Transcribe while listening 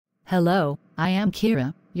Hello, I am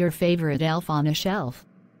Kira, your favorite elf on a shelf.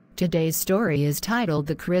 Today's story is titled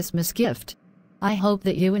The Christmas Gift. I hope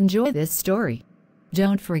that you enjoy this story.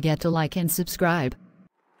 Don't forget to like and subscribe.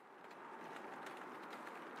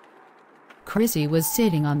 Chrissy was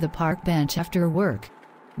sitting on the park bench after work.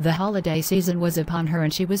 The holiday season was upon her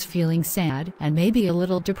and she was feeling sad and maybe a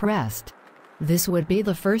little depressed. This would be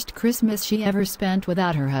the first Christmas she ever spent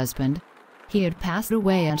without her husband. He had passed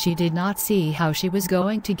away and she did not see how she was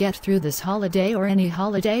going to get through this holiday or any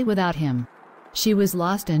holiday without him. She was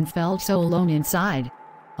lost and felt so alone inside.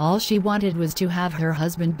 All she wanted was to have her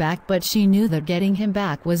husband back, but she knew that getting him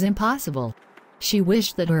back was impossible. She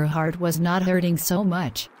wished that her heart was not hurting so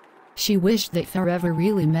much. She wished that forever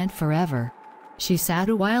really meant forever. She sat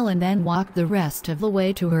a while and then walked the rest of the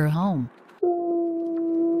way to her home.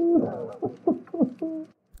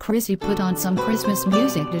 Chrissy put on some Christmas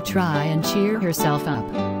music to try and cheer herself up.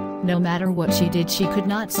 No matter what she did, she could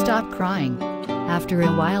not stop crying. After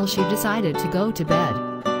a while she decided to go to bed.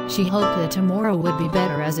 She hoped that tomorrow would be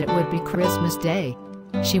better as it would be Christmas Day.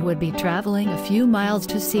 She would be traveling a few miles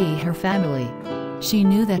to see her family. She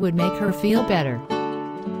knew that would make her feel better.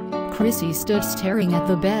 Chrissy stood staring at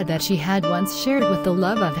the bed that she had once shared with the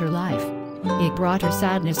love of her life. It brought her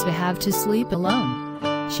sadness to have to sleep alone.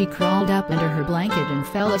 She crawled up under her blanket and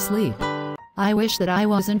fell asleep. I wish that I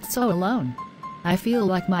wasn't so alone. I feel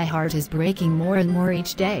like my heart is breaking more and more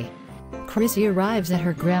each day. Chrissy arrives at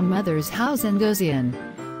her grandmother's house and goes in.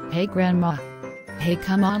 Hey Grandma. Hey,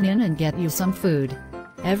 come on in and get you some food.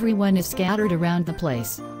 Everyone is scattered around the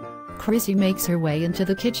place. Chrissy makes her way into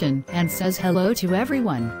the kitchen and says hello to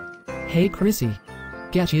everyone. Hey Chrissy.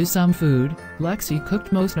 Get you some food, Lexi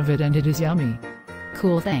cooked most of it and it is yummy.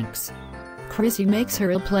 Cool, thanks. Chrissy makes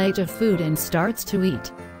her a plate of food and starts to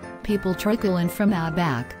eat. People trickle in from out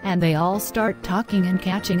back and they all start talking and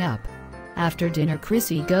catching up. After dinner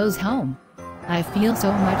Chrissy goes home. I feel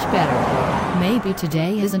so much better. Maybe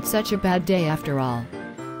today isn't such a bad day after all.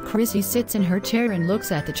 Chrissy sits in her chair and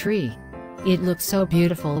looks at the tree. It looks so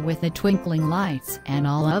beautiful with the twinkling lights and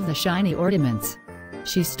all of the shiny ornaments.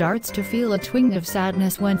 She starts to feel a twinge of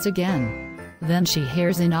sadness once again. Then she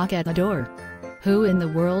hears a knock at the door. Who in the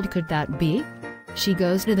world could that be? She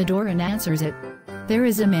goes to the door and answers it. There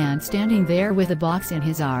is a man standing there with a box in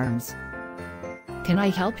his arms. Can I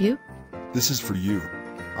help you? This is for you.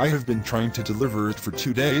 I have been trying to deliver it for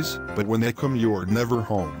 2 days, but when they come you are never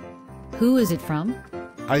home. Who is it from?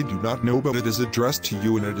 I do not know, but it is addressed to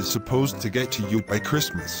you and it is supposed to get to you by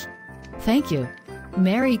Christmas. Thank you.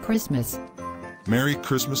 Merry Christmas. Merry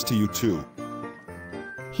Christmas to you too.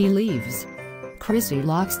 He leaves. Chrissy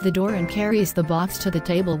locks the door and carries the box to the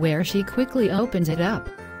table where she quickly opens it up.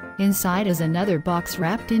 Inside is another box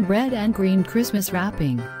wrapped in red and green Christmas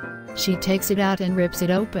wrapping. She takes it out and rips it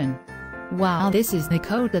open. Wow, this is the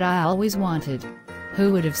coat that I always wanted.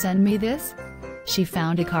 Who would have sent me this? She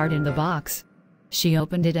found a card in the box. She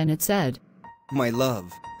opened it and it said, My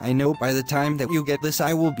love, I know by the time that you get this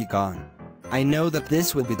I will be gone. I know that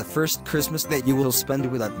this will be the first Christmas that you will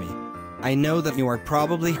spend without me. I know that you are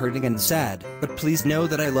probably hurting and sad, but please know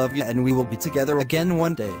that I love you and we will be together again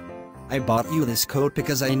one day. I bought you this coat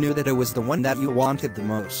because I knew that it was the one that you wanted the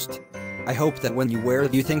most. I hope that when you wear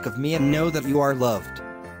it you think of me and know that you are loved.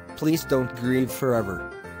 Please don't grieve forever.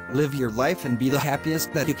 Live your life and be the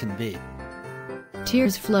happiest that you can be.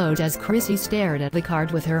 Tears flowed as Chrissy stared at the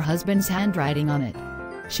card with her husband's handwriting on it.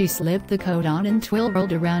 She slipped the coat on and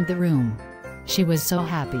twirled around the room. She was so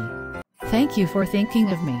happy. Thank you for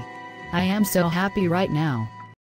thinking of me. I am so happy right now.